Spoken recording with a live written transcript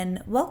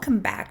And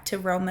welcome back to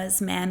Roma's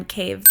Man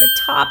Cave, the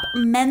top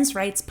men's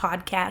rights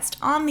podcast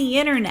on the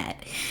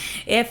internet,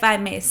 if I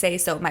may say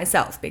so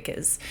myself,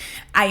 because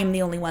I am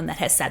the only one that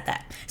has said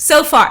that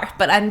so far,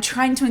 but I'm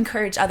trying to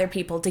encourage other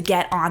people to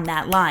get on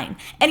that line.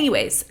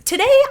 Anyways,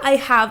 today I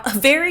have a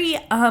very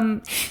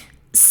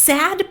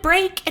sad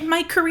break in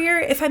my career,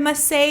 if I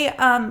must say,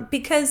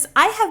 because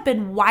I have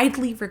been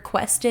widely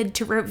requested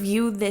to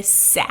review this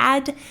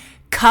sad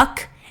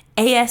cuck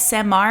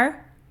ASMR.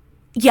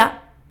 Yeah.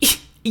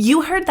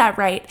 You heard that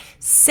right.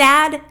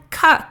 Sad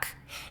cuck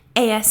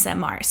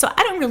ASMR. So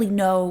I don't really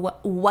know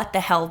what the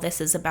hell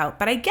this is about,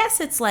 but I guess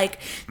it's like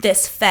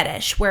this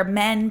fetish where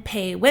men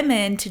pay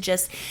women to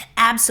just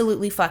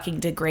absolutely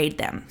fucking degrade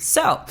them.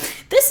 So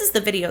this is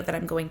the video that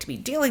I'm going to be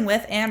dealing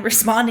with and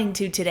responding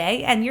to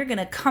today, and you're going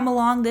to come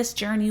along this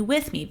journey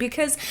with me,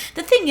 because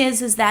the thing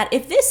is that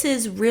if this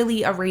is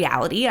really a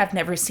reality, I've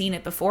never seen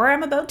it before,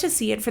 I'm about to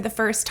see it for the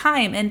first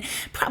time, and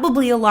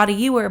probably a lot of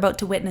you are about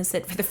to witness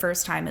it for the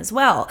first time as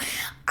well.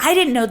 I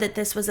didn't know that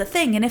this was a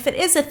thing, and if it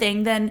is a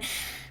thing, then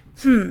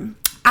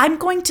I'm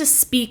going to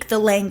speak the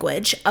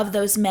language of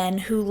those men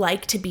who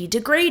like to be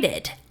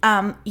degraded.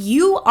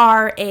 You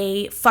are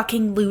a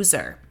fucking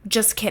loser.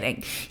 Just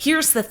kidding.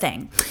 Here's the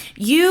thing.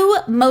 You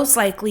most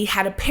likely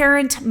had a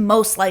parent,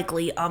 most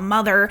likely a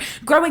mother,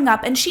 growing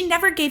up, and she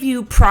never gave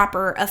you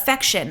proper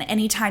affection.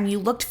 Anytime you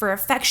looked for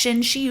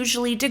affection, she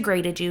usually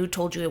degraded you,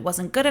 told you it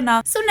wasn't good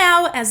enough. So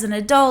now, as an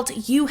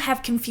adult, you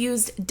have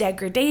confused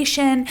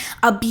degradation,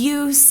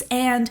 abuse,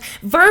 and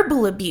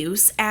verbal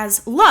abuse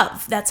as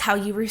love. That's how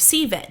you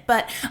receive it.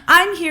 But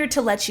I'm here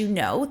to let you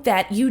know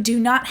that you do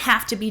not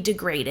have to be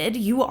degraded.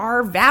 You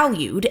are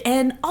valued.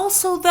 And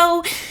also,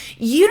 though,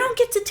 you don't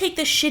get to take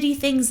the shitty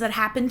things that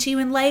happen to you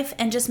in life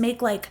and just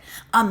make like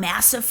a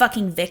massive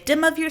fucking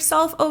victim of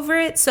yourself over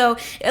it. So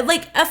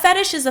like a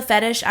fetish is a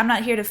fetish. I'm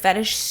not here to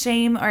fetish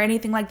shame or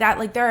anything like that.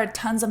 Like there are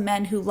tons of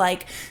men who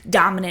like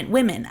dominant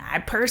women.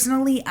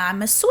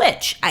 I'm a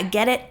switch. I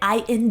get it.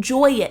 I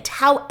enjoy it.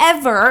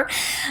 However,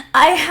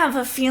 I have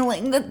a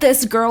feeling that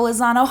this girl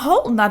is on a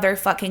whole nother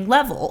fucking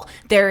level.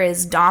 There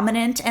is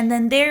dominant, and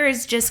then there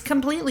is just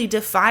completely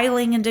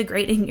defiling and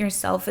degrading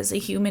yourself as a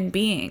human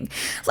being.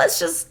 Let's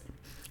just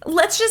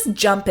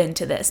jump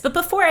into this. But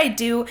before I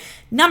do,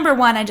 number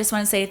one, I just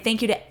want to say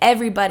thank you to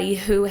everybody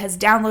who has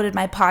downloaded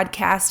my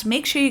podcast.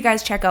 Make sure you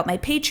guys check out my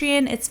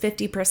Patreon. It's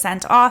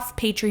 50% off,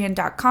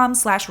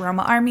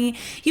 patreon.com/RomaArmy.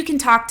 You can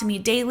talk to me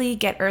daily,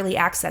 get early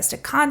access to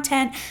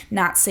content,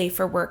 not safe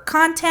for work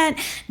content.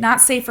 Not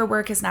safe for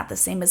work is not the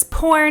same as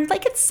porn.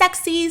 Like, it's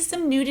sexy,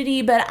 some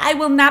nudity, but I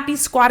will not be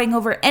squatting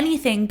over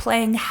anything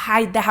playing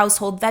hide the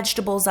household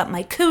vegetables up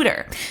my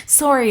cooter.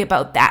 Sorry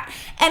about that.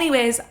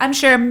 Anyways, I'm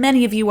sure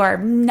many of you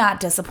are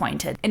not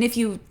disappointed. And if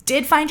you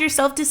did find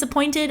yourself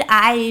disappointed,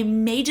 I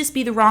may just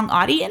be the wrong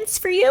audience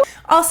for you.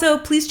 Also,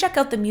 please check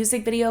out the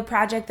music video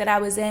project that I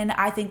was in.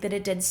 I think that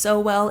it did so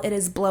well. It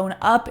has blown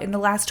up in the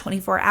last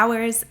 24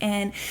 hours,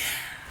 and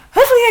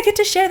hopefully I get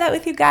to share that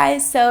with you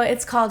guys. So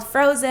it's called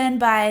Frozen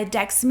by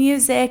Dex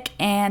Music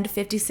and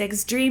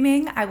 56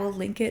 Dreaming. I will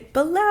link it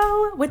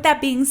below. With that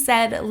being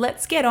said,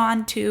 let's get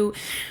on to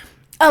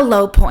a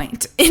low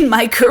point in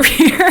my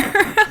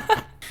career.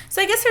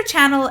 So I guess her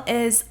channel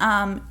is,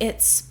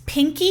 it's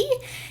Pinky.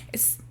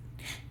 Is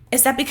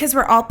that because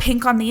we're all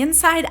pink on the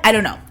inside? I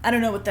don't know. I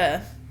don't know what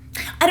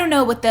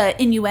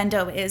the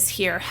innuendo is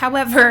here.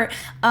 However,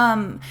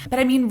 but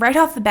I mean, right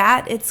off the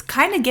bat, it's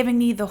kind of giving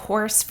me the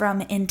horse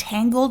from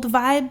Entangled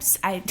vibes.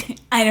 I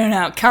don't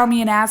know. Call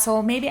me an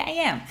asshole. Maybe I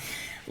am.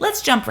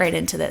 Let's jump right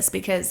into this,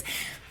 because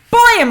boy,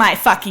 am I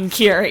fucking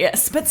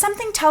curious. But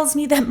something tells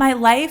me that my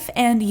life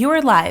and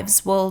your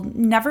lives will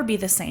never be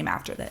the same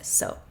after this.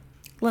 So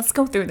let's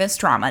go through this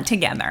drama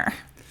together.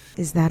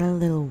 Is that a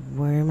little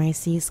worm I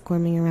see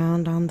squirming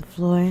around on the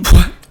floor?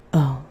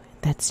 Oh,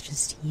 that's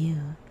just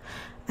you.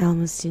 I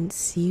almost didn't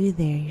see you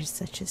there. You're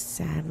such a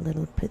sad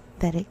little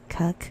pathetic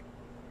cuck.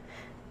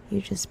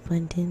 You just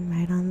blend in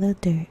right on the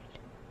dirt,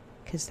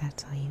 'cause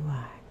that's all you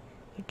are.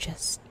 You're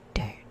just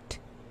dirt.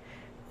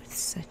 With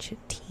such a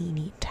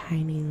teeny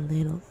tiny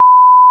little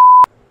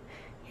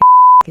your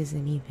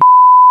isn't even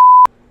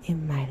it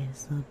might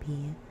as well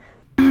be.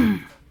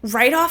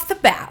 Right off the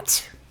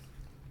bat,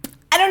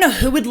 I don't know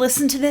who would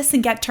listen to this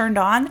and get turned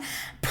on.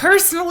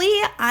 Personally,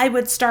 I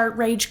would start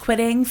rage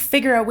quitting,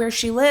 figure out where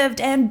she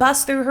lived, and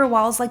bust through her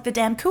walls like the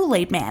damn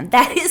Kool-Aid man.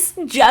 That is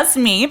just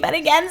me, but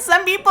again,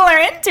 some people are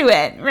into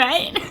it,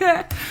 right?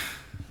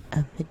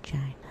 A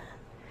vagina,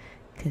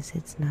 'cause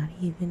it's not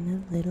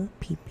even a little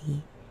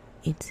peepee.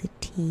 It's a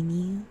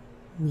teeny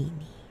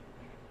weeny.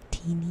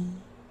 Teeny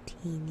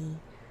weeny.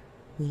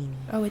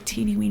 Oh, a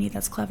teeny weeny,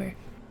 that's clever.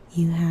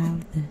 You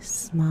have the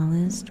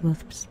smallest,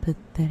 most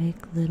pathetic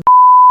little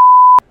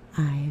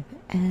I've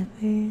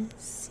ever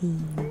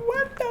seen.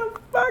 What the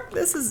fuck?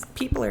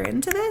 People are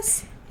into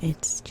this?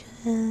 It's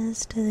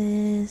just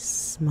this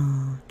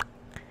small.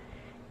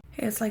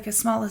 It's like as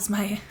small as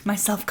my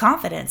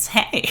self-confidence.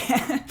 Hey,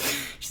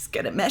 she's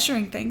good at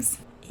measuring things.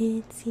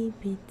 Itsy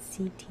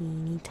bitsy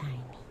teeny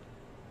tiny.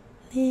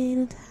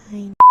 Little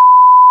tiny.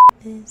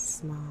 This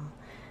small.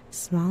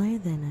 Smaller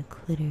than a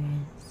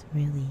clitoris,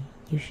 really.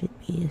 You should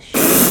be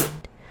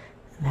ashamed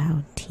of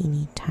how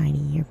teeny tiny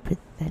your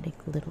pathetic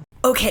little...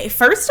 Okay,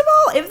 first of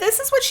all, if this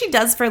is what she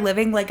does for a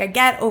living, like I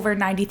get over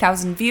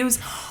 90,000 views,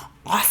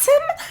 awesome.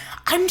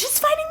 I'm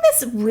just finding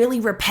this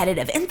really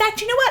repetitive. In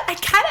fact, you know what? I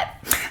kind of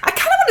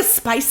want to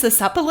spice this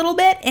up a little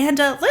bit, and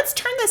let's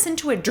turn this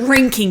into a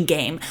drinking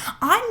game.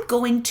 I'm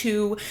going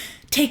to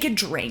take a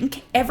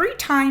drink every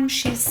time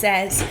she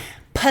says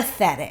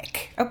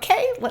pathetic.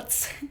 Okay,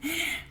 let's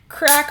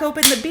crack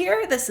open the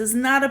beer. This is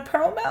not a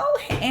promo,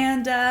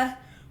 and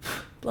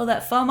blow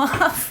that foam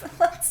off.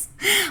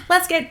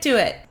 Let's get to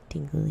it.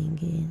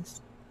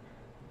 Dingalingas.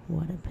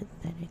 What a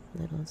pathetic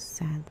little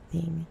sad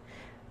thing.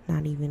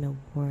 Not even a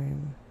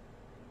worm.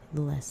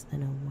 Less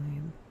than a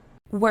worm.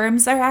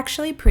 Worms are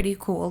actually pretty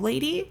cool,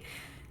 lady.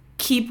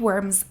 Keep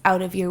worms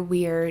out of your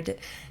weird,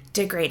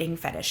 degrading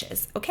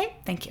fetishes. Okay?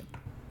 Thank you.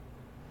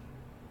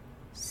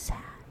 Sad.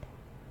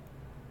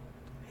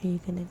 Are you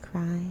gonna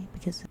cry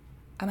because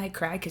I might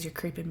cry because you're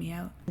creeping me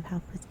out. of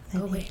how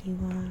pathetic you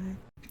are?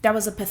 That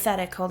was a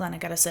pathetic. Hold on, I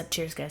gotta sip.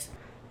 Cheers, guys.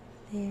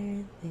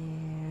 There.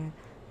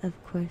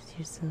 Of course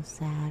you're so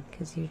sad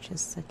because you're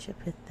just such a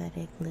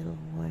pathetic little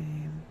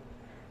worm.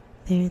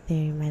 There,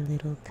 my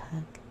little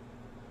cuck.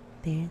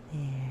 There.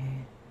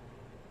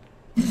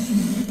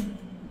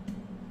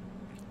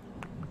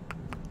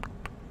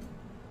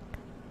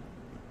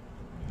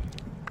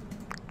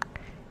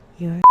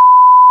 Your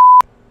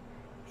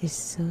is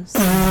so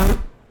sad.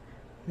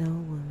 No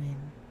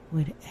woman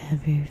would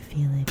ever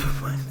feel it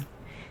in them.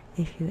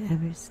 If you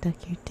ever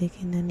stuck your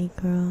dick in any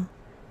girl,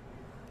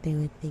 they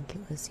would think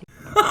it was you.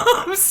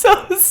 I'm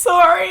so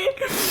sorry.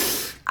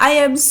 I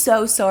am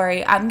so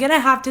sorry. I'm gonna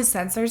have to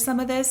censor some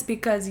of this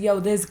because,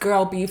 this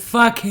girl be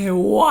fucking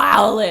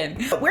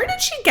wildin'. Where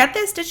did she get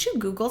this? Did she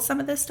Google some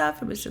of this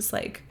stuff? It was just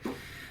like,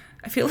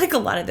 I feel like a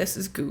lot of this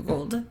is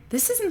Googled.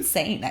 This is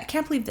insane. I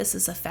can't believe this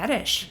is a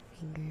fetish.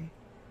 Finger.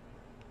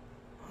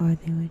 Or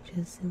they would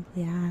just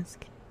simply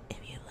ask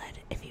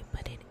if you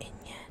put it in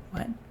yet.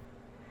 What?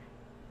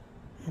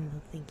 And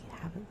they'll think you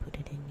haven't put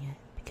it in yet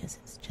because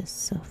it's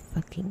just so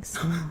fucking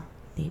small.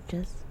 They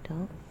just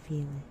don't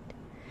feel it.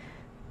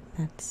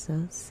 That's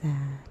so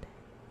sad.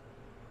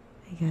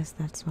 I guess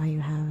that's why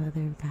you have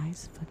other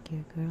guys fuck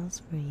your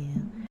girls for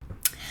you.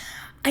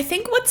 I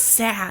think what's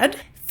sad,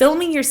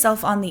 filming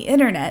yourself on the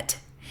internet,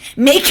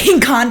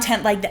 making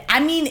content like that. I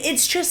mean,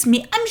 it's just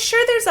me. I'm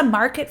sure there's a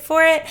market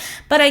for it,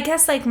 but I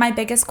guess my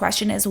biggest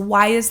question is,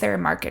 why is there a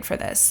market for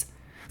this?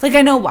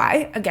 I know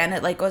why. Again,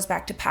 it goes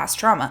back to past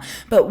trauma.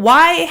 But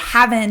why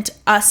haven't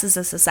us as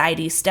a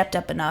society stepped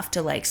up enough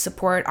to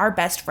support our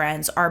best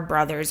friends, our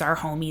brothers, our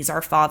homies,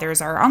 our fathers,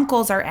 our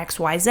uncles, our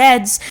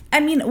XYZs? I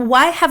mean,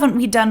 why haven't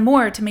we done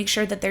more to make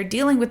sure that they're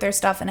dealing with their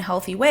stuff in a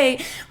healthy way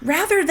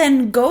rather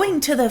than going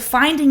to the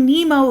Finding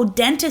Nemo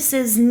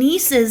dentist's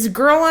niece's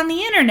girl on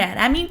the internet?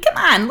 I mean, come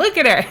on, look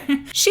at her.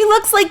 She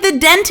looks like the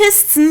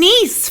dentist's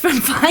niece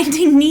from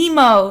Finding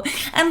Nemo.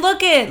 And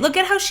look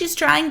at how she's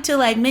trying to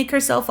make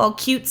herself all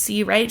cute.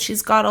 Right?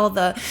 She's got all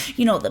the,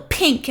 the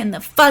pink and the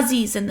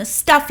fuzzies and the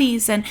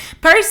stuffies. And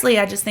personally,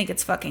 I just think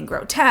it's fucking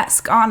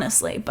grotesque,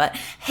 honestly. But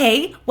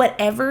hey,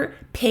 whatever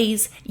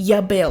pays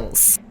ya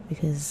bills.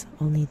 Because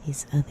only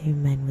these other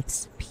men with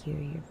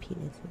superior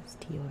penises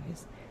to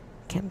yours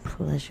can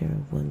pleasure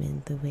a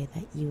woman the way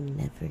that you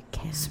never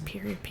can.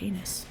 Superior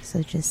penis.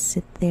 So just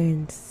sit there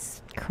and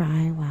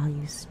cry while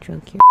you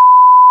stroke your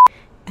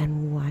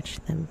and watch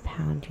them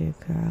pound your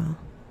girl.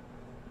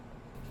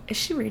 Is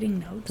she reading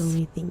notes? The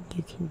only thing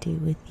you can do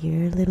with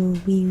your little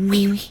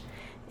wee-wee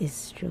is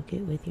stroke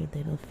it with your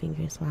little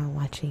fingers while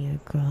watching your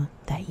girl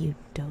that you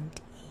don't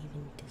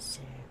even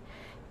deserve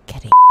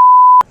getting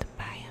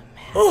by a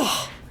man.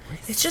 Oh,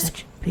 it's just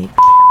such a big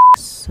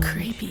so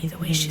creepy the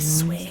way she's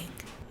swaying.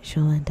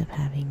 She'll end up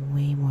having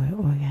way more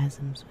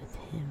orgasms with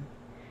him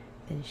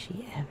than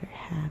she ever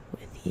had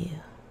with you.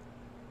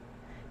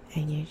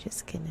 And you're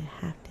just gonna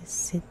have to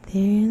sit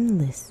there and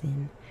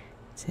listen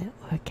to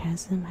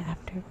orgasm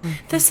after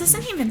orgasm. This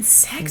isn't even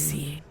sexy.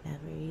 You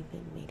never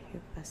even made her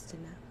bust a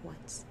nut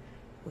once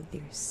with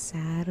your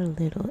sad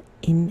little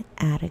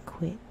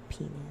inadequate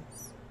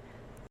penis.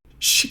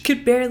 She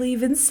could barely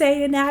even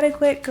say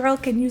inadequate. Girl,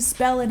 can you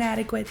spell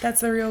inadequate?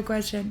 That's the real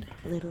question.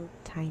 Little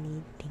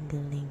tiny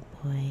dingaling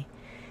boy,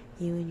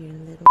 you and your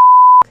little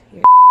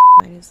your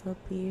might as well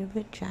be your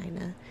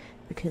vagina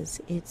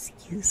because it's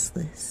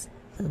useless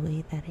the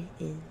way that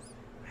it is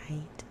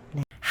right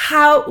now.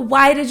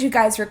 Why did you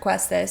guys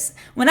request this?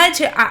 When I'm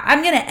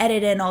going to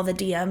edit in all the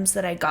DMs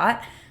that I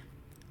got.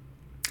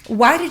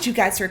 Why did you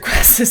guys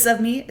request this of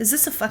me? Is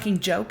this a fucking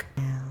joke?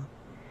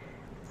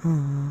 Aw,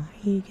 are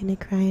you gonna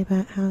cry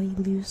about how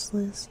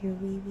useless your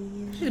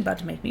wee-wee is? She's about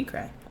to make me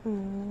cry.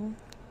 Oh,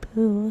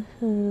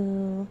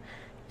 boo-hoo.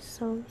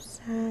 So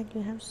sad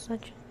you have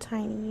such a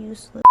tiny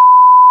useless.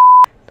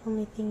 The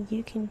only thing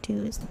you can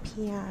do is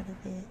pee out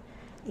of it.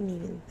 And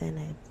even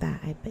then,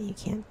 I bet you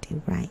can't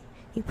do right.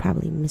 You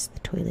probably missed the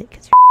toilet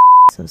because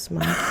you're so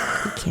small.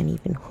 You can't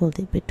even hold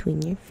it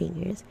between your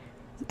fingers.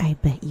 I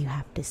bet you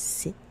have to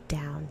sit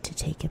down to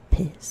take a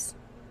piss.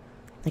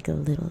 like a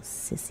little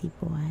sissy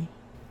boy.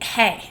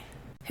 Hey,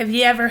 have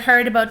you ever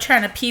heard about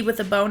trying to pee with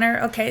a boner?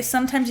 Okay,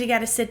 sometimes you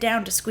gotta sit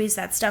down to squeeze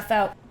that stuff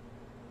out.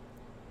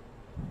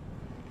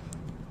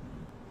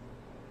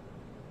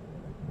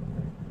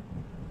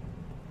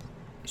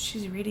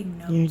 She's reading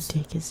notes. Your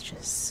dick is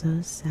just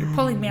so sad. You're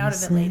pulling me out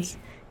of it, lady.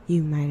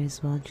 You might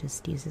as well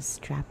just use a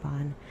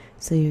strap-on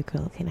so your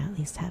girl can at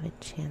least have a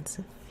chance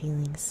of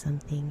feeling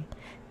something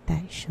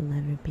that she'll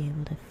never be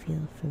able to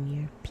feel from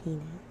your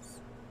penis.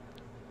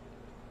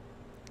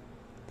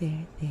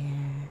 There.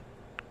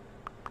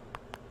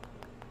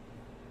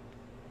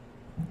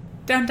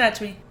 Don't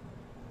touch me.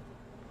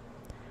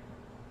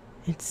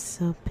 It's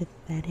so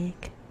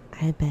pathetic.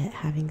 I bet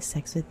having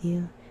sex with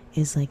you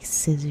is like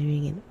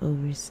scissoring an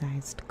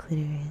oversized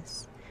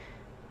clitoris.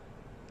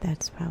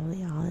 That's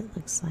probably all it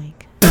looks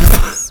like.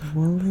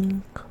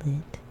 Swollen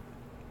clit.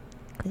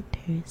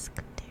 Clitoris,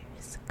 clit.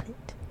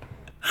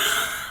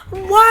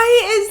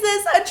 Why is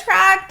this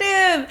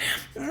attractive?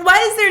 Why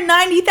is there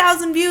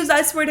 90,000 views?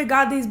 I swear to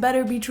God, these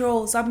better be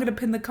trolls. I'm going to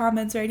pin the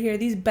comments right here.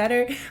 These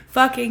better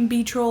fucking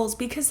be trolls,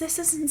 because this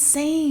is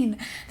insane.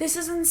 This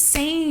is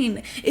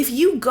insane. If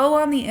you go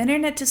on the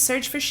internet to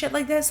search for shit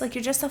like this, like,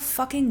 you're just a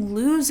fucking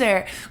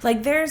loser.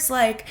 Like, there's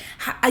like,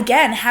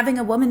 again, having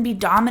a woman be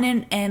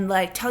dominant and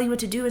like tell you what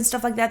to do and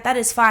stuff like that, that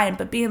is fine.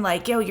 But being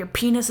like, yo, your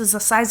penis is the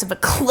size of a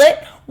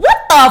clit? What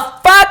the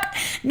fuck?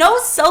 No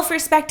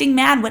self-respecting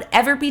man would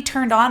ever be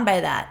turned on by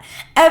that.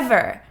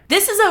 Ever.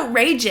 This is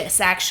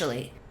outrageous,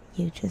 actually.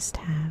 You just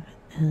have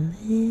a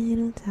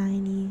little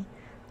tiny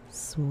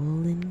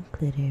swollen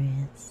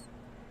clitoris.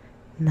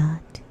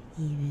 Not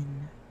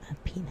even a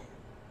penis.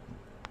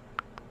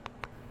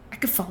 I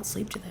could fall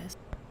asleep to this.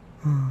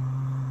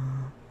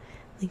 Aww.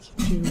 Look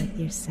at you with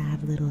your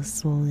sad little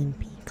swollen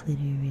pea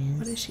clitoris.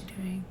 What is she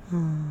doing?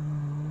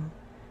 Aww.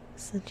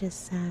 Such a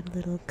sad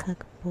little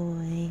cuck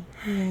boy.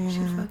 Yeah. She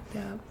fucked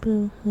up.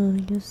 Boo-hoo,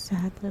 you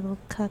sad little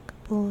cuck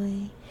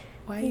boy.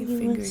 Why are you a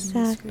fingering the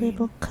sad screen?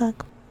 little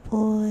cuck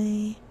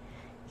boy.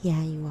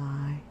 Yeah, you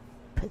are.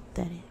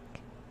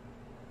 Pathetic.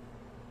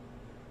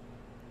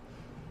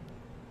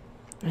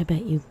 I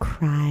bet you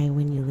cry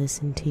when you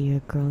listen to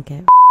your girl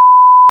get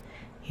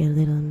your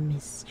little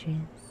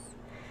mistress.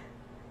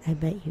 I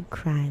bet you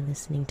cry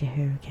listening to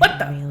her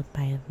get railed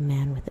by a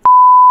man with a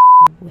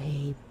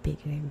way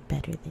bigger and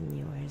better than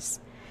yours.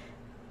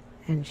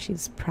 And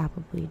she's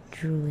probably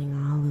drooling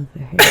all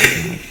over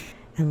herself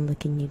and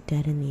looking you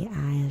dead in the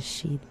eye as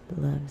she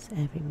loves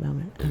every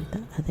moment of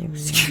the other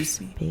man's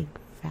big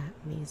fat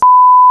maze.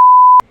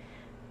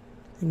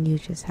 And you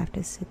just have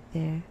to sit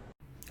there.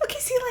 Okay,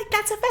 see, like,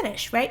 that's a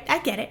fetish, right? I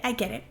get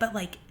it. But,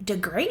 like,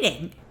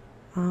 degrading.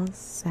 All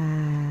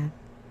sad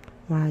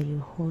while you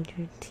hold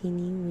your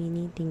teeny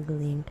weeny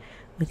dingling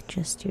with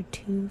just your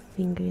 2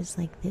 fingers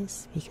like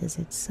this, because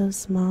it's so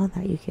small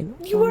that you can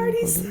You only already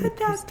hold it said with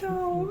that, just 2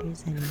 though.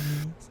 fingers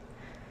anyways.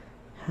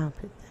 How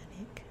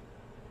pathetic.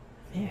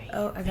 Very,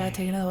 Oh, I gotta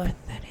take another one.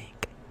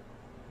 pathetic.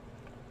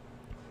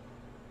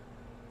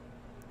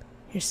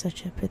 You're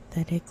such a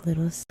pathetic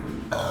little...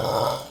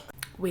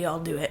 We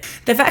all do it.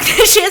 The fact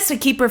that she has to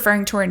keep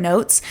referring to her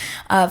notes,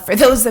 for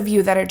those of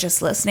you that are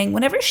just listening,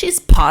 whenever she's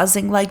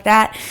pausing like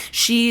that,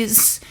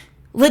 she's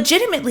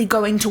legitimately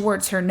going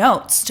towards her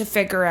notes to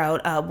figure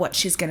out what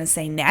she's going to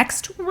say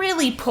next.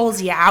 Really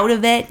pulls you out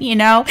of it, you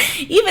know?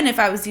 Even if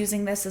I was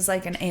using this as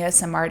like an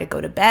ASMR to go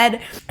to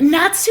bed,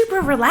 not super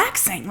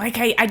relaxing. Like,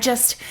 I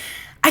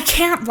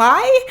can't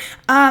lie.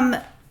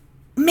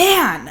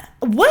 Man,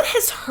 what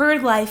has her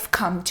life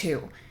come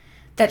to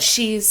that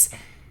she's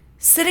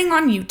sitting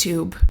on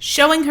YouTube,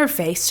 showing her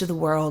face to the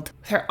world,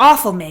 her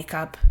awful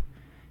makeup,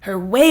 her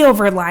way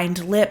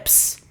overlined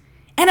lips,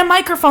 and a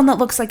microphone that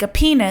looks like a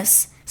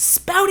penis,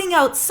 spouting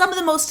out some of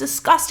the most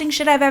disgusting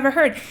shit I've ever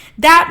heard.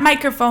 That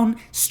microphone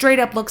straight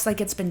up looks like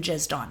it's been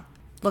jizzed on.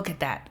 Look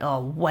at that,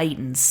 all white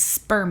and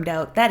spermed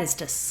out. That is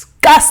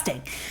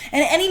disgusting.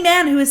 And any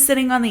man who is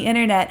sitting on the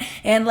internet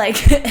and like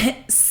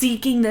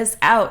seeking this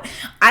out,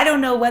 I don't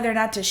know whether or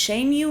not to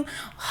shame you,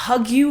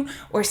 hug you,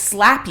 or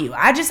slap you.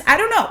 I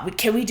don't know.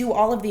 Can we do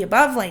all of the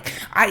above? Like,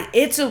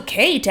 it's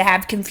okay to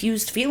have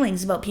confused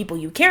feelings about people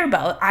you care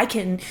about. I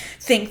can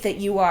think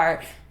that you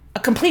are a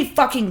complete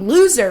fucking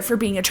loser for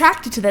being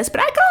attracted to this, but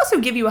I can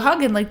also give you a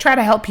hug and like try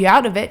to help you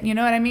out of it. You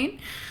know what I mean?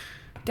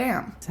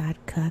 Damn.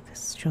 Sad cuck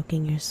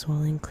stroking your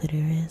swollen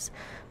clitoris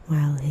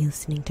while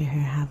listening to her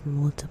have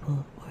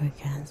multiple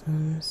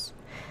orgasms.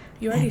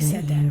 You already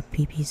said that. Your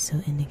pee-pee's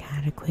so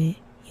inadequate,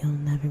 you'll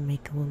never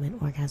make a woman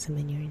orgasm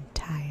in your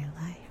entire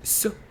life.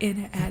 So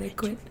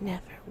inadequate. You've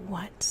never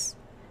once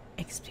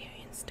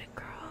experienced a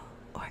girl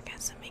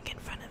orgasming in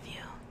front of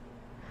you.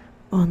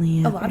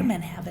 Only A ever lot of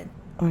men haven't.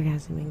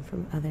 orgasming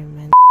from other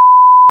men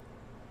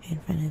in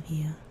front of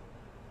you.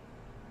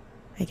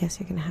 I guess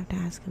you're gonna have to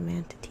ask a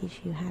man to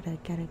teach you how to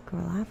get a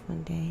girl off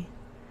one day,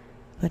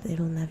 but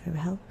it'll never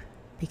help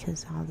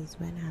because all these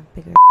men have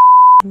bigger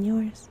than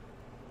yours.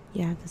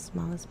 You have the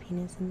smallest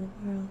penis in the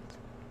world.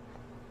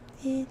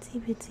 Itsy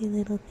bitsy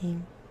little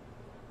thing.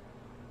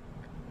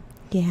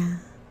 Yeah,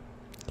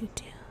 you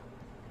do.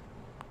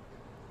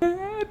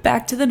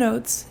 Back to the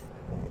notes.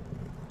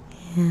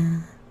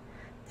 Yeah,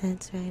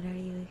 that's right. Are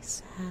you a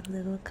sad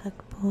little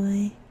cuck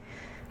boy?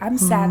 I'm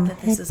sad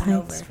that this isn't over.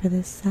 Head pipes for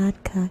the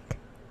sad cuck.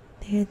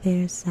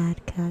 There,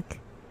 sad cuck.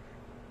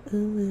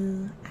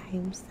 Ooh,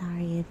 I'm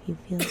sorry if you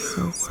feel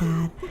so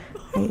sad.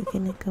 Are you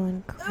gonna go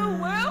and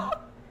cry?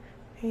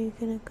 Are you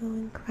gonna go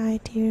and cry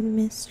to your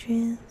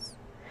mistress?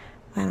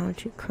 Why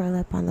don't you curl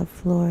up on the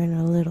floor in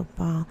a little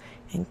ball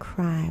and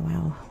cry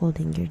while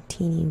holding your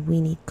teeny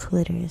weeny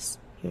clitoris,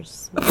 your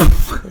small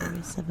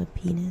clitoris of a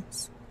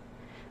penis?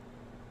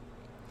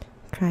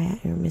 Cry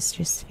at your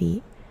mistress'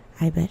 feet.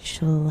 I bet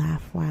she'll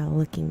laugh while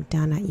looking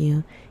down at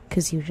you,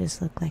 'cause you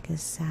just look like a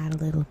sad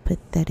little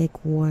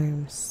pathetic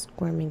worm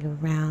squirming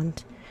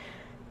around,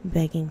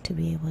 begging to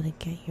be able to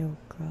get your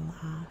girl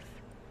off.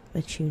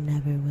 But you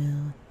never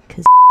will,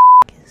 'cause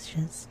is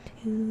just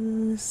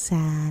too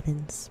sad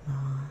and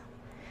small.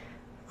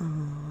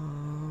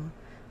 Aww,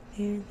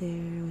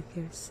 there with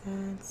your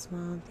sad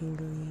small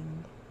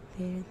dingling.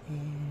 There.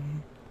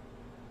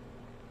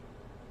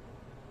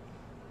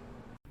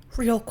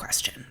 Real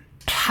question.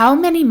 How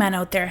many men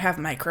out there have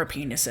micro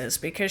penises?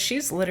 Because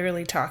she's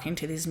literally talking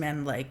to these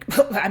men like,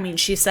 I mean,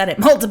 she said it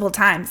multiple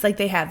times, like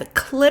they have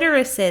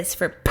clitorises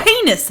for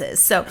penises.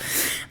 So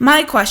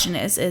my question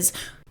is,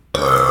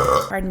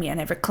 pardon me, I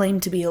never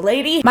claimed to be a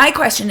lady. My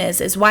question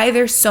is why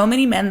there's so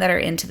many men that are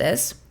into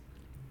this?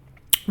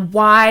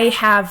 Why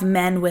have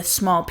men with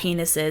small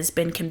penises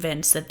been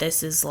convinced that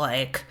this is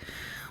like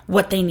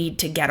what they need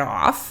to get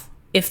off,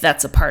 if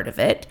that's a part of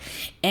it?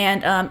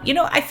 And,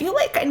 I feel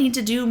like I need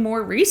to do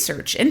more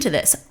research into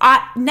this.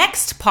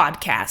 Next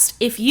podcast,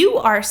 if you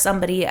are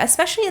somebody,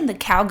 especially in the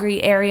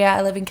Calgary area,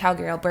 I live in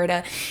Calgary,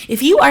 Alberta,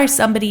 if you are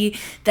somebody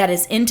that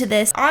is into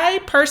this, I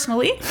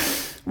personally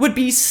would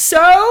be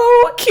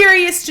so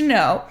curious to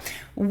know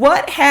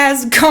what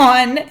has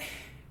gone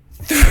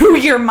through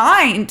your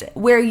mind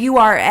where you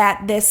are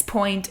at this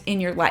point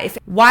in your life.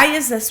 Why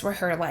is this where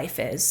her life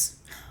is?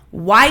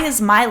 Why has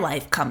my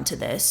life come to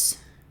this?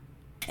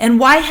 And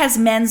why has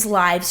men's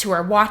lives who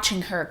are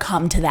watching her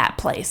come to that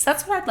place?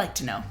 That's what I'd like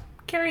to know.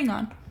 Carrying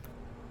on.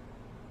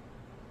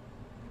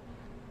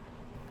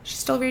 She's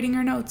still reading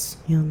her notes.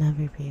 You'll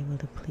never be able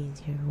to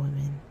please your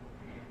woman.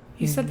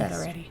 You said that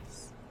already.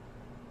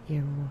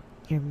 Your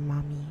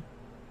mommy.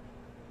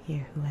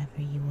 Your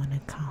whoever you want to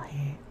call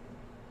her.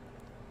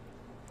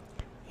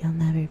 You'll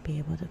never be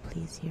able to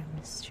please your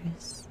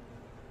mistress.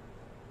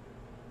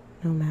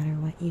 No matter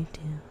what you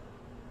do.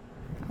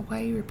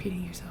 Why are you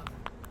repeating yourself?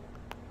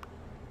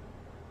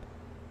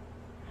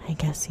 I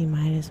guess you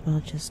might as well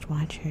just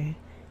watch her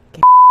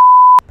get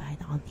by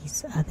all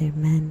these other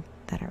men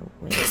that are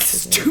way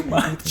too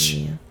much than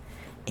you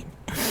in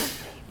every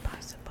way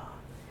possible.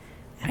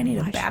 And I need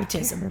a watch her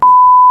baptism.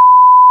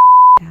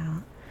 get her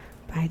out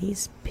by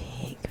these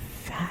big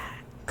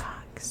fat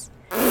cocks.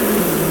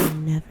 And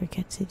you'll never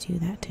get to do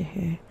that to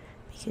her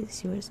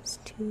because yours is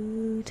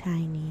too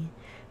tiny.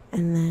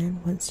 And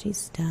then once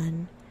she's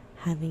done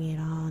having it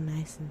all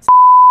nice and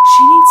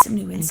she needs some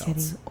new and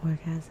insults. getting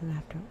orgasm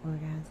after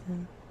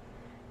orgasm,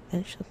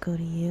 then she'll go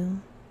to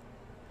you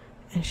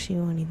and she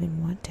won't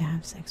even want to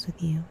have sex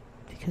with you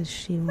because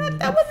she won't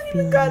That even wasn't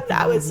feel even like good.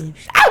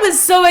 it I was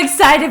so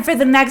excited for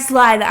the next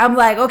line. I'm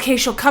like, okay,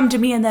 she'll come to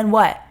me and then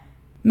what?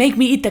 Make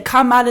me eat the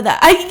cum out of the... you know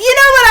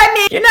what I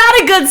mean? You're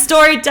not a good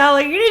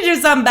storyteller. You need to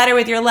do something better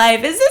with your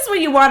life. Is this what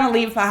you want to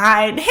leave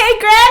behind? Hey,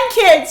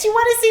 grandkids, you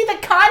want to see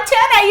the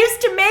content I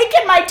used to make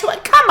in my...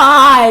 Come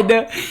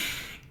on.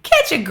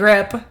 Catch a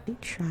grip. You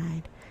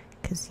tried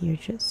because you're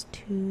just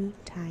too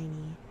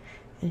tiny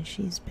and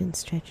she's been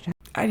stretched out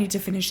I need to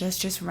finish this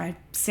just for my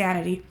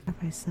sanity.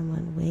 by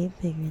someone way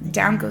bigger than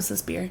Down you. goes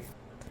this beer.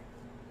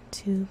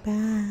 Too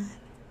bad.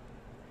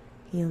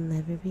 You'll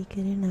never be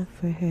good enough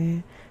for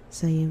her,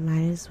 so you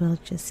might as well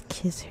just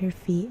kiss her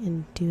feet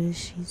and do as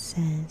she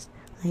says,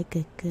 like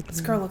a good This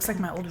girl looks like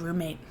my old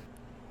roommate.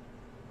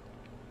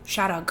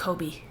 Shout out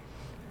Kobe.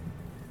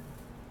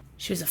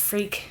 She was a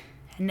freak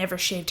and never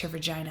shaved her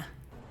vagina.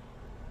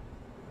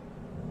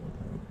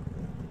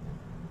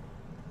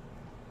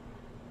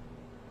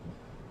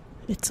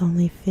 It's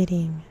only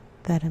fitting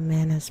that a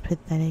man as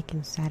pathetic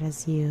and sad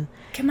as you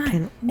Come on,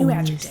 can new only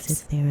adjectives.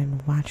 sit there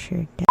and watch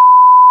her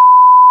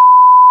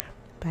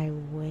by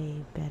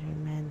way better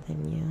men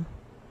than you.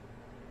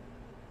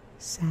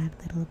 Sad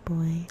little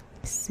boy,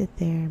 sit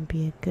there and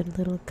be a good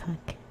little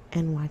cuck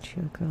and watch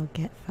your girl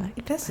get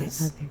fucked This by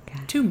is other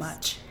guys. too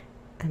much.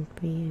 And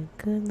be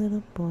a good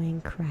little boy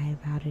and cry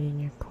about it in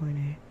your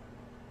corner.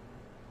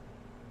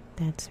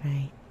 That's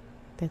right.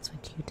 That's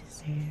what you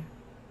deserve.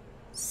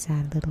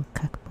 Sad little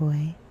cuck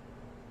boy.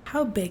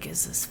 How big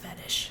is this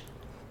fetish?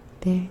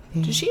 There.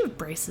 Does she have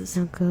braces?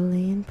 Now go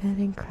lay in bed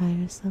and cry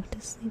yourself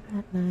to sleep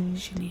at night.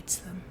 She needs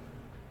them.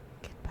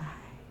 Goodbye.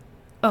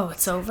 Oh,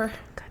 it's over?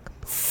 Cuck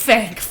boy.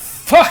 Thank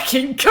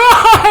fucking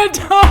God!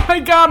 Oh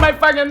my God, my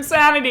fucking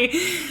sanity.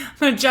 I'm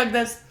gonna chug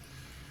this.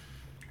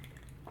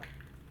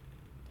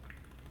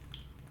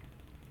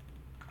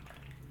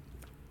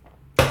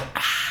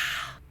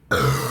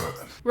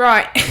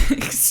 Right,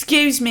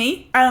 excuse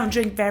me. I don't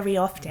drink very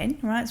often,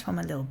 right? So I'm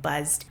a little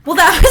buzzed. Well,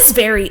 that was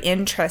very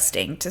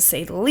interesting, to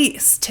say the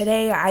least.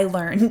 Today I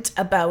learned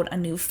about a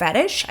new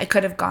fetish. I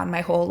could have gone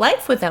my whole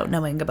life without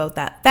knowing about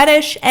that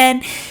fetish.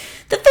 And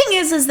the thing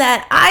is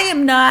that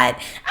I'm not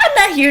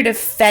here to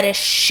fetish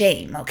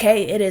shame,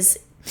 okay?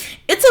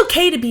 It's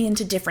okay to be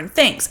into different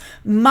things.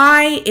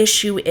 My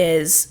issue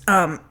is,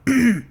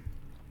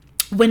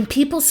 when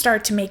people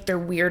start to make their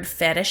weird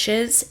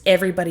fetishes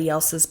everybody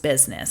else's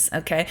business,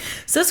 okay?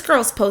 So this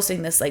girl's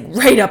posting this like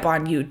right up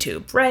on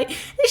YouTube, right?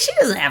 And she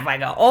doesn't have like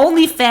an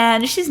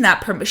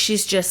OnlyFans.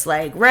 She's just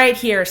like right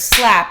here,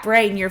 slap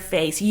right in your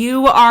face.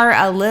 You are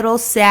a little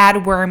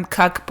sad worm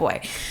cuck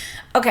boy.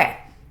 Okay,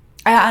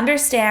 I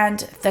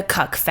understand the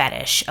cuck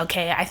fetish,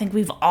 okay? I think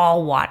we've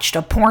all watched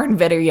a porn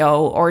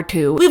video or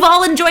two. We've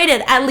all enjoyed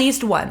it at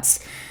least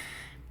once.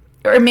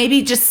 Or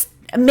maybe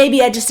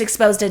I just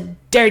exposed a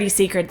dirty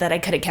secret that I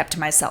could have kept to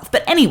myself.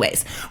 But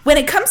anyways, when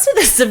it comes to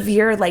the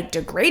severe, like,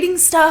 degrading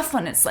stuff,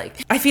 when it's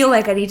like, I feel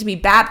like I need to be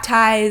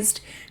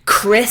baptized,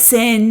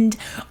 christened,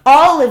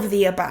 all of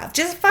the above.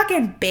 Just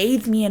fucking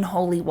bathe me in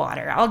holy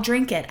water. I'll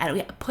drink it.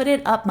 I put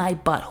it up my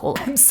butthole.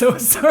 I'm so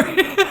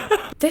sorry.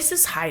 This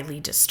is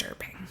highly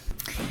disturbing.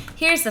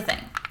 Here's the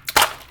thing.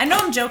 I know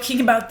I'm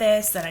joking about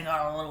this, and I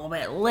got a little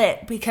bit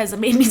lit because it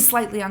made me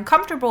slightly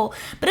uncomfortable,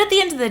 but at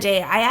the end of the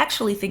day, I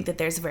actually think that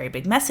there's a very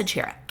big message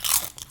here.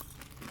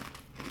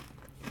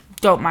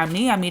 Don't mind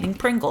me, I'm eating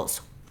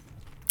Pringles.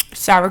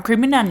 Sour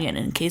cream and onion,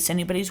 in case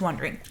anybody's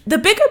wondering. The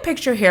bigger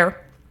picture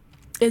here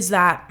is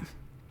that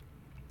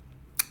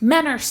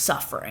men are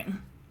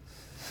suffering,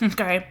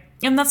 okay?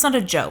 And that's not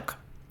a joke.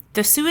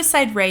 The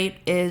suicide rate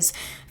is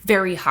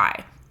very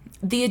high.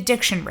 The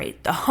addiction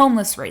rate, the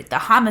homeless rate, the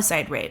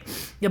homicide rate,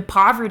 the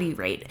poverty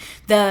rate,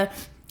 the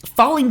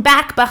falling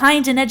back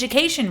behind in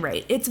education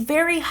rate. It's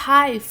very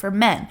high for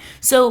men.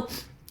 So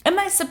am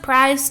I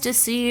surprised to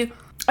see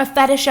a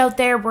fetish out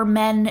there where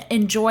men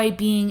enjoy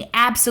being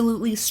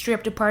absolutely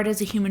stripped apart as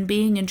a human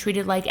being and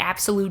treated like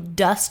absolute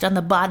dust on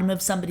the bottom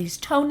of somebody's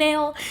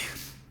toenail?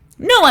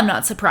 No, I'm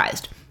not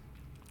surprised.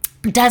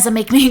 Does it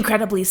make me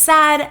incredibly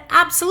sad?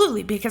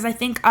 Absolutely, because I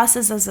think us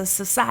as a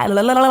society,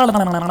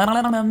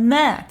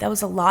 that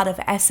was a lot of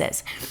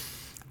S's.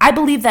 I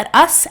believe that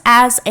us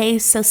as a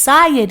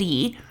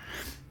society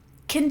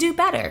can do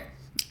better.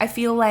 I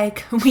feel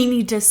like we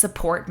need to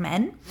support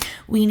men.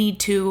 We need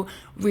to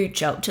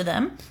reach out to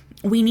them.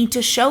 We need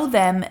to show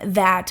them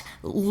that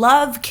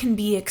love can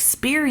be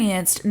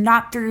experienced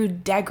not through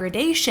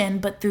degradation,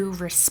 but through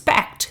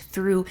respect,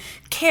 through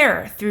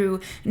care,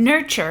 through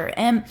nurture.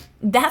 And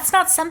that's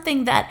not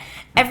something that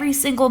every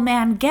single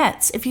man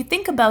gets. If you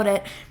think about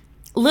it,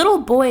 little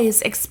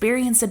boys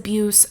experience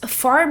abuse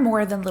far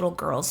more than little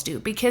girls do,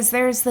 because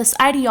there's this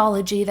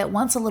ideology that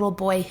once a little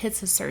boy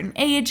hits a certain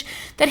age,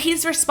 that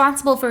he's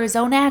responsible for his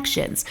own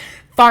actions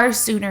far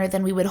sooner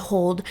than we would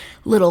hold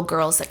little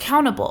girls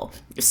accountable.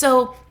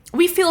 So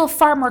we feel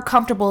far more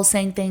comfortable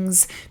saying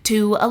things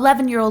to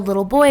 11-year-old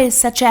little boys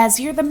such as,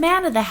 you're the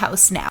man of the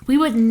house now. We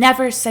would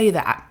never say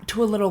that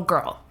to a little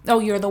girl. Oh,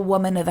 you're the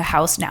woman of the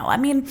house now. I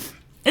mean,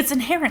 it's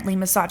inherently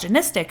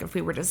misogynistic if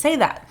we were to say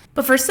that.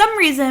 But for some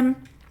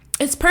reason,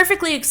 it's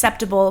perfectly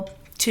acceptable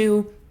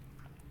to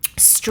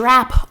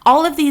strap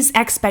all of these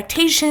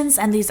expectations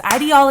and these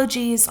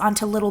ideologies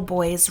onto little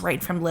boys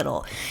right from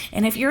little.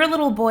 And if you're a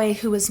little boy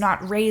who is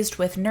not raised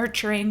with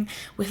nurturing,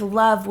 with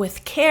love,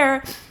 with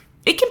care,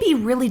 it can be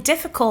really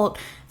difficult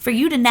for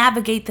you to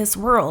navigate this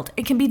world.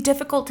 It can be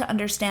difficult to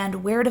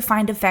understand where to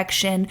find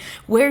affection,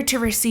 where to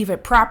receive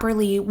it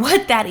properly,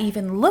 what that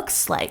even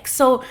looks like.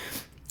 So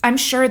I'm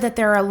sure that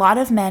there are a lot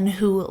of men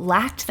who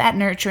lacked that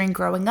nurturing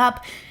growing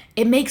up.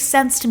 It makes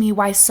sense to me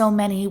why so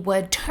many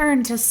would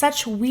turn to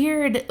such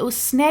weird,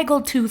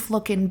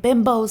 snaggletooth-looking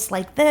bimbos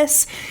like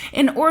this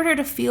in order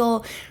to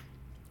feel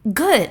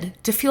good,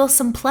 to feel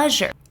some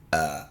pleasure.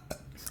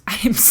 I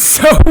am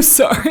so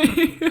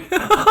sorry.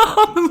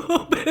 I'm a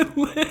little bit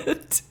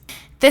lit.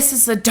 This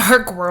is a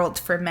dark world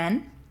for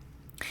men.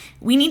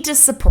 We need to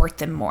support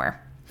them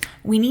more.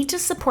 We need to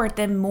support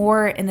them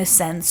more in a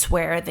sense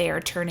where they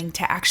are turning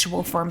to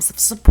actual forms of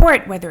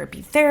support, whether it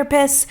be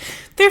therapists,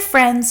 their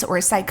friends,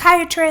 or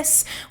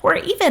psychiatrists, or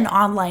even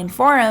online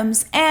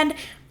forums, and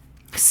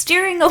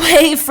steering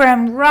away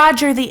from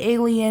Roger the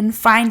Alien,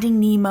 Finding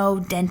Nemo,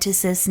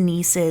 dentist's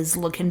nieces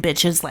looking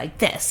bitches like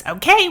this,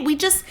 okay?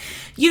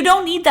 You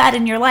don't need that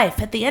in your life.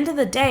 At the end of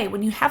the day,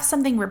 when you have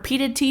something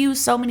repeated to you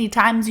so many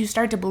times, you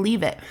start to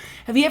believe it.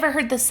 Have you ever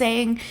heard the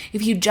saying,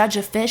 if you judge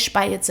a fish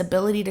by its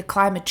ability to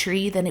climb a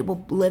tree, then it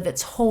will live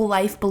its whole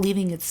life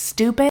believing it's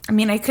stupid? I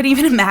mean, I could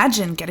even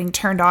imagine getting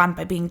turned on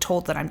by being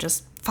told that I'm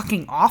just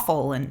fucking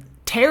awful and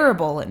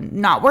terrible and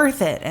not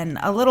worth it and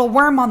a little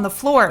worm on the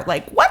floor.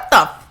 Like, what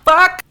the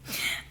fuck?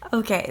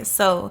 Okay,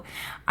 so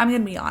I'm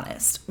gonna be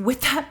honest.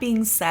 With that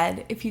being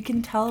said, if you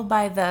can tell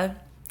by the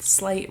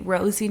slight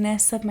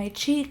rosiness of my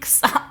cheeks,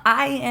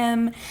 I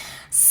am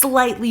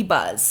slightly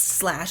buzzed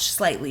 /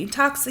 slightly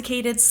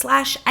intoxicated /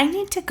 I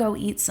need to go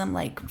eat some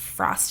like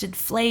Frosted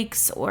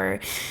Flakes or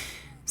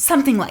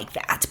something like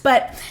that.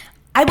 But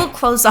I will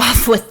close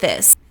off with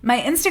this.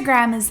 My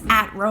Instagram is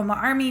at Roma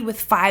Army with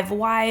 5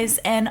 Ys.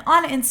 And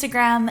on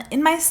Instagram,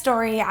 in my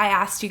story, I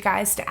asked you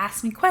guys to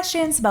ask me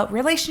questions about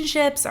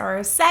relationships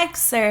or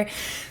sex or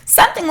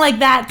something like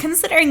that,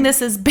 considering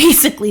this is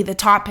basically the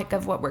topic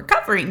of what we're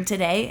covering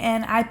today.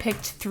 And I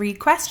picked 3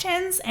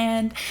 questions,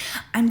 and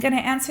I'm going to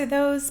answer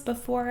those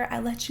before I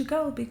let you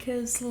go,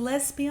 because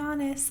let's be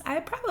honest, I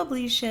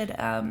probably should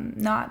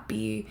not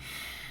be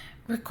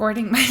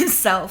recording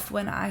myself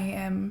when I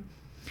am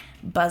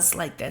buzzed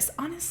like this.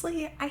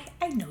 Honestly,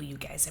 I know you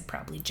guys are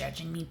probably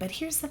judging me, but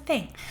here's the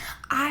thing.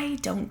 I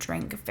don't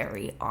drink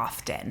very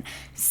often.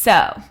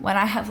 So when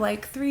I have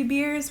like 3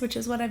 beers, which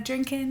is what I'm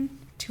drinking,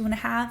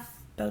 2.5,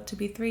 about to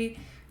be 3,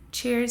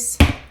 cheers.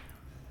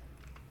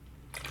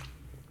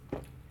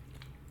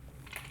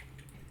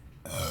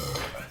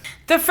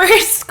 The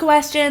first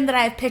question that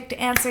I've picked to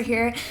answer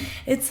here,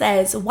 it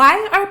says,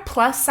 why are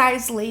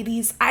plus-size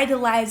ladies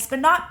idolized but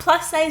not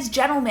plus-size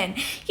gentlemen?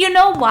 You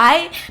know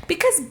why?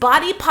 Because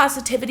body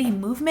positivity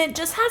movement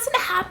just hasn't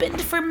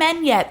happened for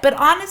men yet. But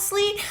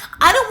honestly,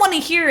 I don't want to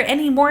hear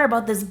any more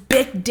about this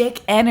big dick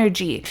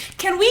energy.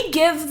 Can we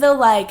give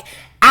the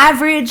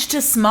average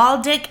to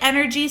small dick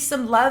energy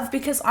some love?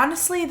 Because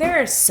honestly, there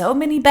are so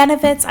many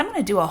benefits. I'm going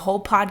to do a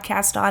whole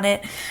podcast on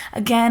it.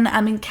 Again,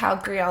 I'm in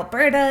Calgary,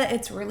 Alberta.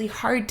 It's really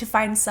hard to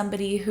find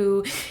somebody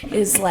who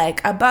is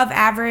above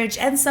average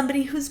and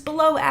somebody who's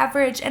below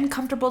average and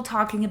comfortable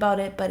talking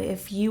about it. But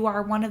if you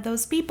are one of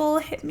those people,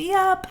 hit me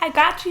up. I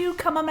got you.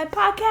 Come on my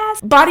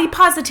podcast. Body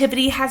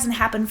positivity hasn't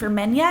happened for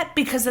men yet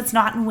because it's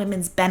not in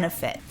women's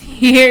benefit.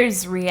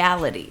 Here's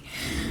reality.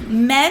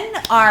 Men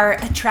are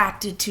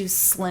attracted to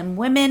slim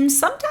women,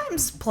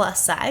 sometimes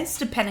plus size,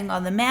 depending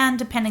on the man,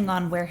 depending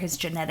on where his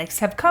genetics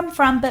have come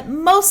from, but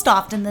most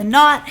often than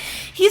not,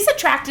 he's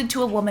attracted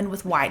to a woman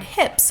with wide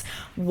hips.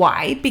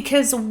 Why?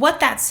 Because what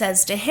that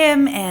says to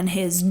him and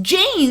his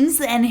genes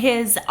and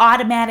his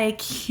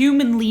automatic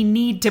humanly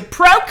need to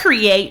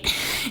procreate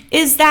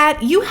is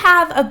that you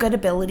have a good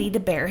ability to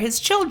bear his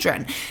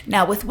children.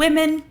 Now with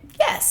women,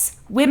 yes,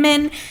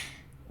 women,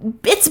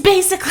 it's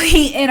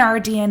basically in our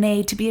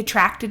DNA to be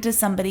attracted to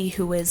somebody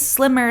who is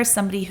slimmer,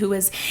 somebody who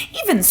is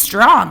even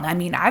strong. I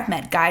mean, I've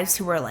met guys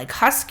who are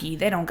husky.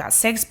 They don't got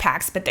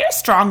 6-packs, but they're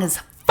strong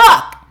as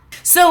fuck.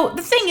 So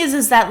the thing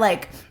is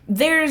that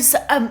there's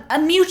a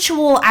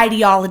mutual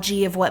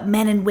ideology of what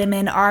men and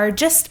women are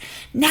just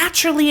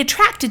naturally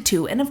attracted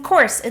to. And of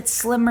course, it's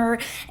slimmer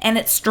and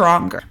it's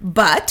stronger.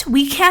 But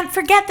we can't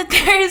forget that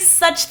there is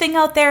such thing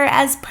out there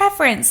as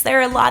preference. There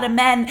are a lot of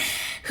men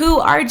who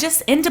are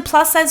just into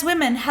plus size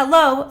women.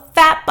 Hello,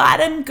 fat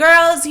bottom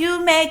girls,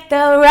 you make the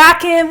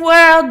rockin'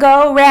 world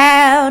go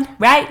round,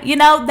 right? You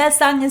know, that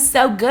song is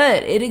so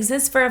good. It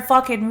exists for a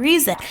fucking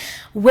reason.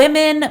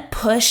 Women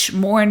push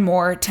more and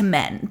more to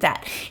men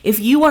that if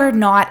you are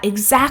not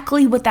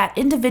exactly what that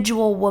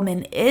individual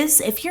woman is,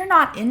 if you're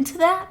not into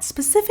that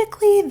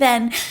specifically,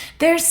 then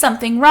there's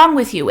something wrong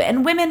with you.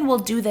 And women will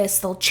do this.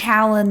 They'll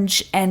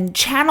challenge and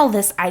channel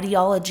this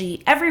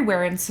ideology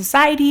everywhere in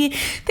society.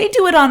 They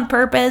do it on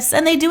purpose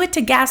and they do it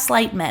to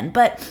gaslight men.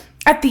 But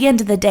at the end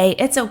of the day,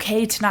 it's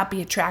okay to not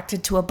be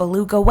attracted to a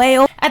beluga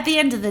whale. At the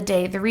end of the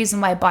day, the reason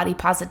why body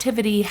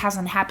positivity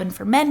hasn't happened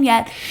for men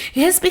yet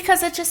is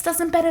because it just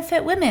doesn't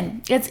benefit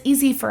women. It's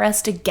easy for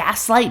us to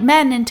gaslight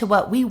men into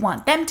what we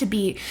want them to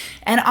be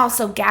and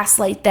also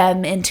gaslight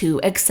them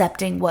into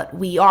accepting what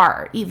we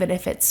are, even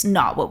if it's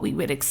not what we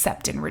would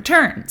accept in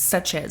return,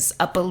 such as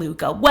a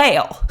beluga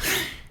whale.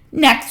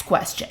 Next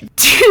question.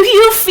 Do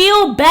you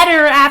feel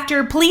better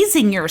after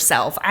pleasing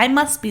yourself? I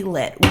must be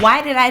lit.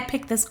 Why did I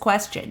pick this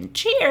question?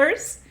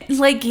 Cheers.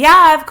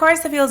 Yeah, of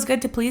course it feels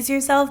good to please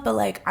yourself, but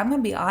I'm going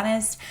to be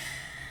honest.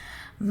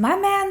 My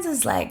man's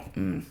is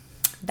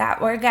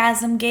that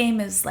orgasm game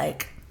is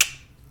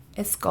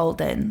it's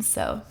golden.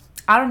 So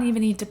I don't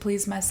even need to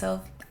please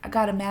myself. I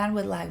got a man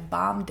with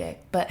bomb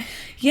dick, but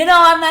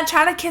I'm not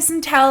trying to kiss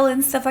and tell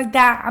and stuff like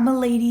that. I'm a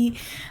lady.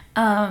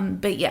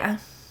 But yeah.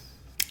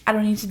 I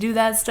don't need to do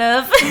that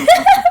stuff.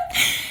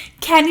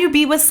 Can you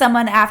be with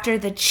someone after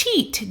the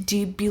cheat? Do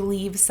you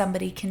believe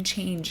somebody can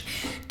change?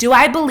 Do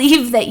I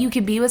believe that you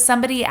can be with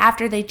somebody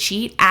after they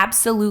cheat?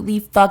 Absolutely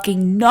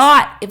fucking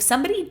not. If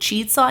somebody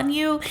cheats on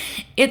you,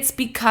 it's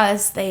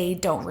because they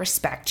don't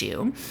respect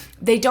you.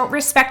 They don't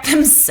respect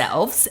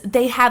themselves.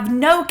 They have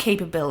no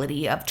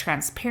capability of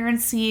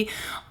transparency,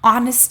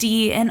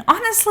 honesty, and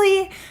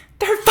honestly,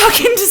 they're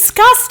fucking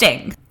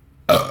disgusting.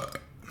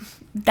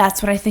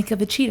 That's what I think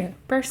of a cheater,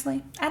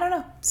 personally. I don't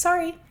know.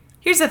 Sorry.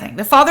 Here's the thing.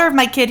 The father of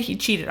my kid, he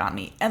cheated on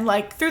me. And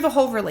through the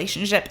whole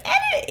relationship,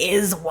 and it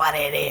is what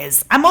it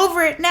is. I'm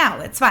over it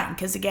now. It's fine.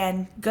 Because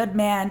again, good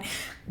man,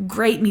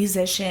 great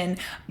musician,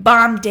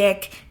 bomb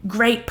dick,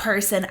 great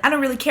person. I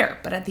don't really care.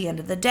 But at the end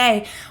of the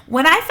day,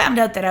 when I found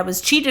out that I was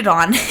cheated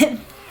on,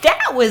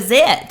 that was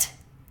it.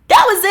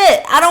 That was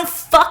it. I don't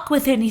fuck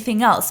with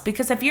anything else,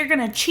 because if you're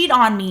going to cheat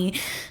on me,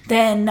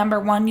 then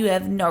number one, you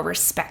have no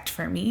respect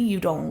for me.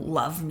 You don't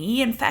love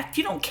me. In fact,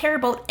 you don't care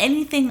about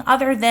anything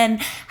other than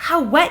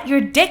how wet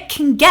your dick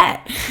can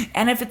get.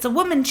 And if it's a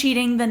woman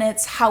cheating, then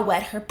it's how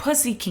wet her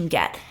pussy can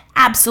get.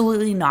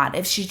 Absolutely not.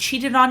 If she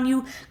cheated on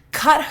you,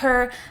 cut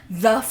her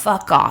the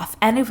fuck off.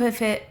 And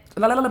if it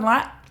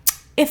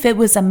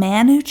was a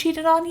man who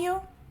cheated on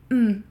you,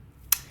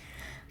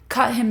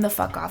 cut him the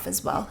fuck off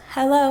as well.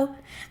 Hello?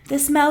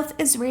 This mouth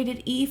is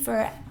rated E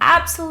for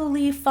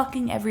absolutely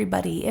fucking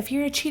everybody. If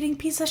you're a cheating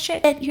piece of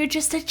shit, you're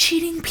just a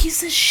cheating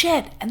piece of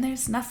shit. And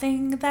there's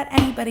nothing that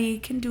anybody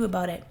can do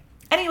about it.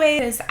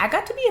 Anyways, I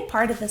got to be a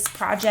part of this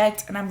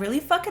project and I'm really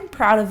fucking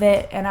proud of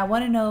it. And I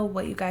want to know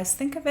what you guys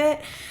think of it.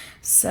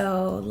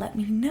 So let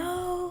me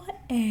know.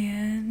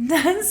 And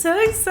I'm so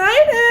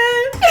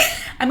excited.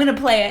 I'm going to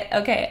play it.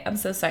 Okay, I'm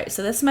so sorry.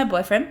 So this is my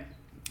boyfriend.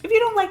 If you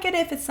don't like it,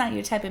 if it's not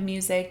your type of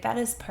music, that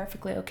is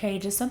perfectly okay.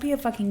 Just don't be a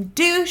fucking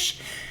douche.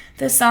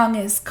 The song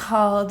is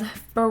called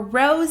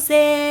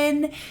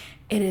Frozen.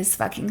 It is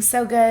fucking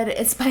so good.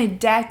 It's by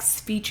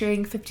Dex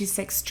featuring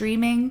 56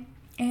 Dreaming.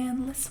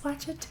 And let's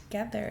watch it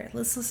together.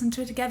 Let's listen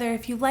to it together.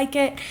 If you like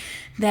it,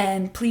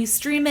 then please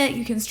stream it.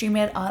 You can stream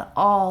it on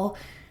all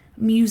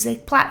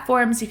music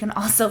platforms. You can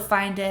also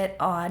find it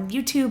on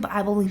YouTube.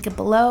 I will link it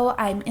below.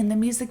 I'm in the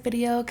music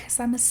video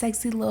because I'm a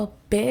sexy little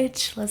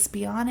bitch, let's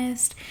be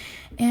honest.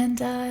 And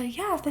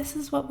yeah, this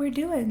is what we're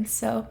doing.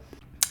 So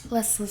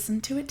let's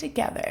listen to it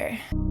together.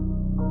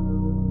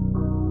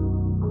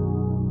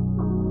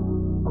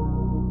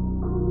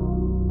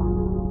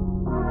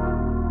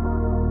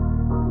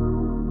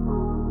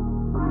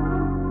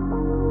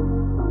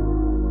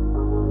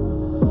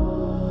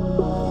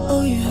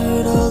 Oh, you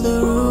heard all the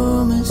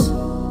rumors,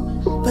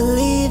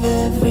 believe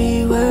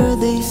every word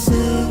they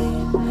say.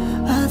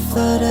 I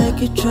thought I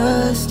could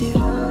trust you.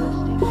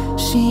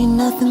 She ain't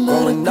nothing but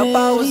growing up,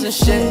 I wasn't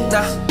shit.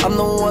 Nah, I'm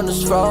the one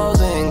who's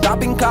frozen. God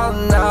been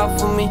calling out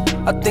for me.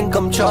 I think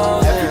I'm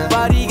chosen.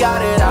 Everybody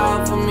got it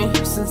out for me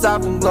since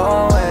I've been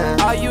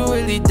glowing. Are you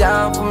really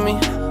down for me?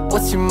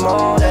 What's your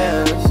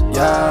motives?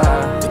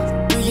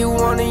 Yeah. Do you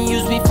wanna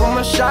use me for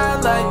my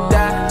shine like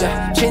that?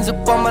 Yeah. Chains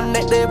up on my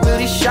neck, they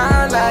really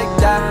shine like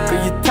that.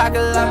 Girl, you talk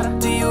a lot,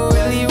 but do you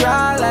really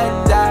ride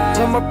like that?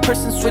 When my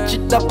person switch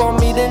it up on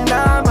me, then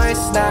I might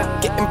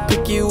snap. Getting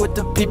picky with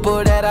the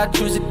people that I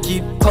choose to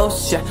keep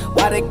close, yeah.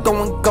 Why they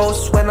going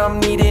ghost when I'm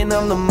needing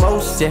them the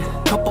most, yeah.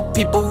 Couple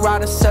people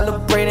riding,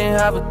 celebrating,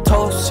 have a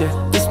toast,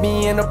 yeah. Miss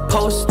me in a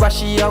post, why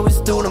she always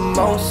do the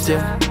most,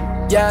 yeah.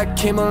 Yeah, I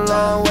came a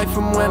long way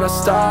from when I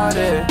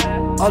started.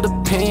 All the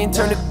pain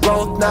turned to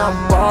growth, now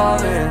I'm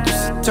ballin'.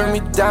 Used to turn me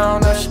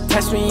down, now she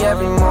text me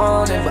every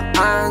morning. But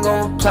I ain't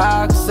gon'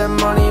 reply, cause that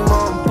money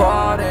more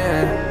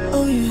important.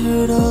 Oh, you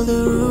heard all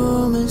the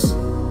rumors,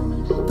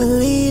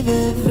 believe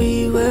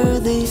every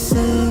word they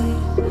say.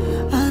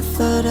 I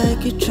thought I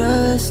could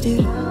trust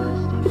you.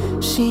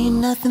 She ain't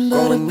nothing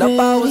but growing up,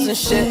 I wasn't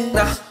shit.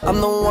 Nah, I'm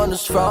the one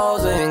who's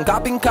frozen.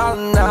 God been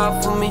calling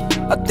out for me.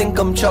 I think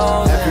I'm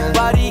chosen.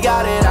 Everybody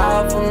got it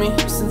out for me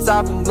since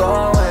I've been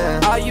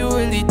glowing. Are you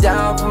really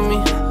down for me?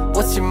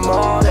 What's your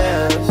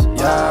motives?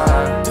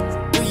 Yeah.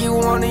 Do you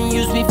wanna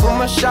use me for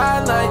my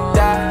shine like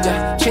that?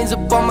 Yeah. Chains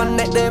up on my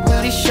neck, they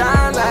really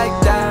shine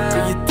like that.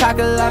 Girl, you talk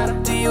a lot,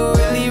 but do you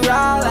really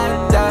ride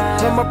like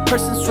that? When my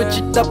person switch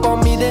it up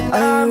on me, then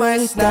I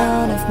might snap.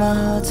 Down if my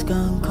heart's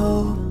gone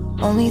cold.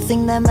 Only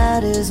thing that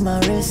matters, my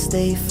wrist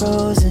stay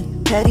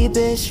frozen. Petty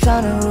bitch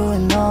tryna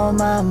ruin all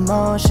my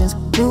emotions.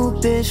 New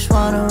bitch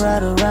wanna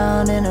ride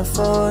around in a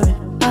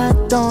foreign. I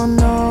don't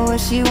know what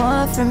she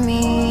want from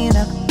me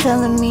now.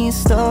 Telling me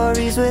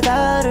stories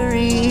without a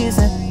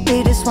reason.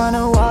 They just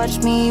wanna watch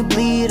me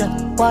bleed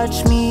up,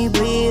 watch me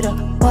bleed up,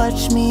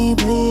 watch me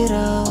bleed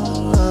up.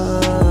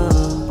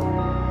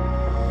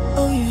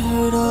 Oh, you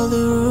heard all the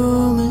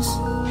rumors,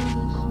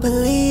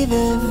 believe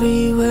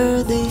every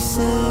word they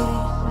say.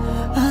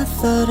 I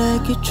thought I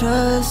could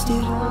trust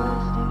you.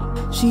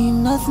 She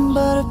ain't nothing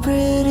but a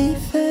pretty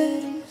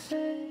face.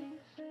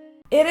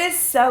 It is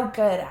so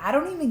good. I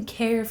don't even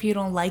care if you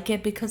don't like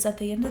it, because at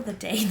the end of the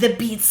day, the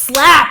beat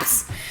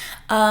slaps.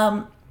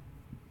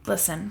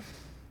 Listen,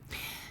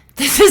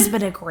 this has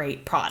been a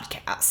great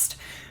podcast.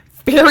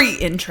 Very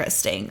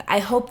interesting. I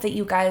hope that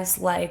you guys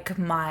like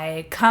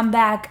my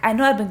comeback. I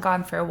know I've been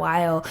gone for a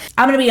while.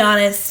 I'm going to be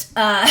honest.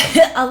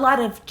 A lot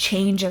of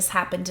change has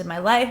happened in my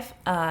life.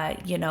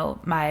 You know,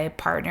 my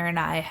partner and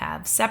I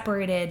have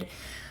separated.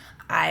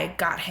 I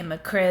got him a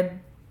crib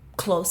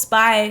close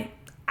by.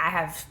 I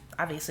have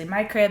obviously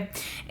my crib.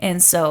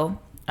 And so,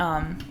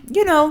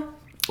 you know,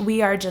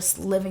 we are just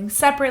living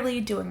separately,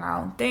 doing our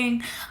own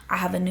thing. I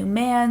have a new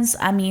man's.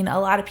 I mean, a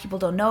lot of people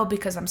don't know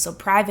because I'm so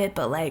private,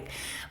 but like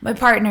my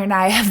partner and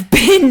I have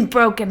been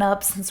broken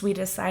up since we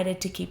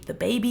decided to keep the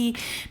baby,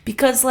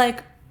 because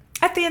like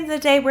at the end of the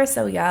day, we're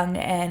so young,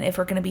 and if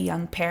we're going to be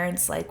young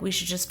parents, like, we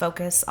should just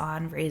focus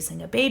on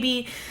raising a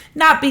baby,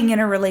 not being in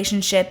a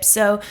relationship.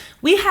 So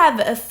we have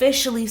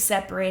officially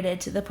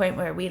separated to the point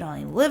where we don't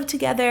only live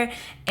together,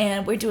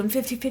 and we're doing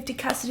 50-50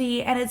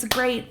 custody, and it's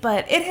great,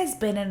 but it has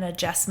been an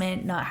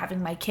adjustment not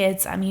having my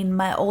kids. I mean,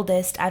 my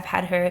oldest, I've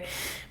had her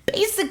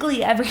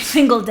basically every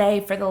single day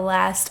for the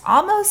last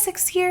almost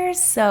 6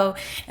 years. So,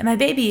 and my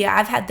baby,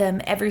 I've had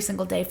them every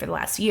single day for the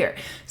last year.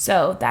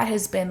 So that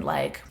has been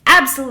like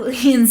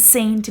absolutely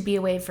insane to be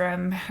away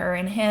from her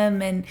and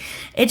him. And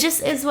it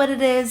just is what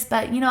it is.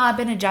 But, you know, I've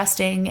been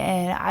adjusting,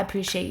 and I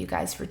appreciate you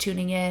guys for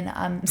tuning in.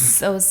 I'm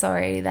so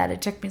sorry that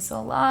it took me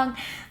so long.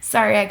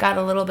 Sorry I got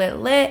a little bit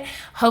lit.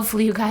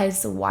 Hopefully you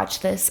guys watch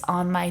this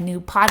on my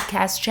new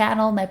podcast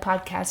channel. My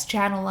podcast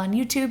channel on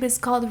YouTube is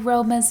called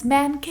Roma's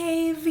Man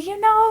Cave, you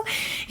know.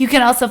 You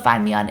can also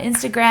find me on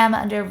Instagram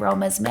under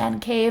Roma's Man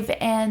Cave.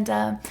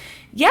 And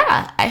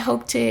yeah, I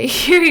hope to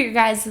hear your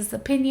guys'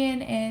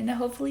 opinion, and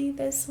hopefully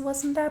this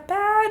wasn't that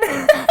bad.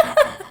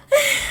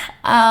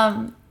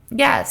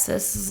 Yeah, so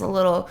this is a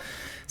little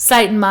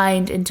sight and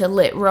mind into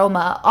Lit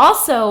Roma.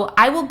 Also,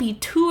 I will be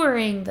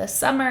touring this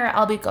summer.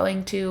 I'll be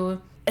going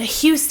to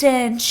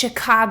Houston,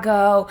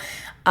 Chicago.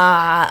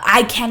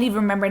 I can't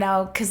even remember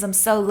now because I'm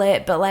so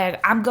lit, but like,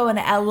 I'm going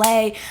to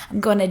LA, I'm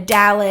going to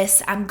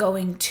Dallas, I'm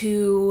going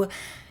to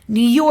New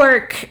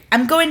York,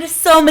 I'm going to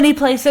so many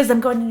places. I'm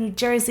going to New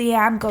Jersey,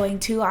 I'm going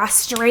to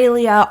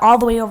Australia, all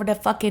the way over to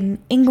fucking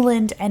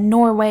England and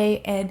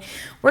Norway, and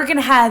we're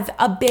gonna have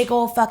a big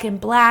old fucking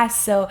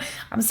blast. So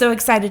I'm so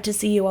excited to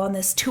see you on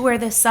this tour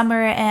this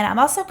summer. And I'm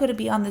also going to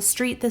be on the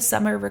street this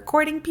summer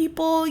recording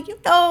people, you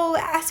know,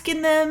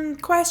 asking them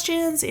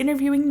questions,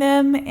 interviewing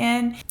them,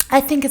 and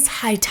I think it's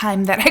high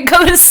time that I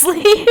go to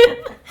sleep.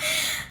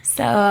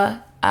 So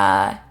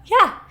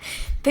yeah,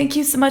 thank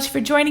you so much for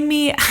joining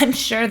me. I'm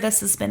sure this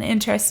has been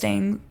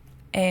interesting,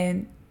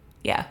 and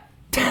yeah.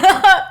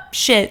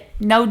 Shit,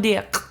 no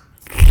dick.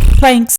 Thanks.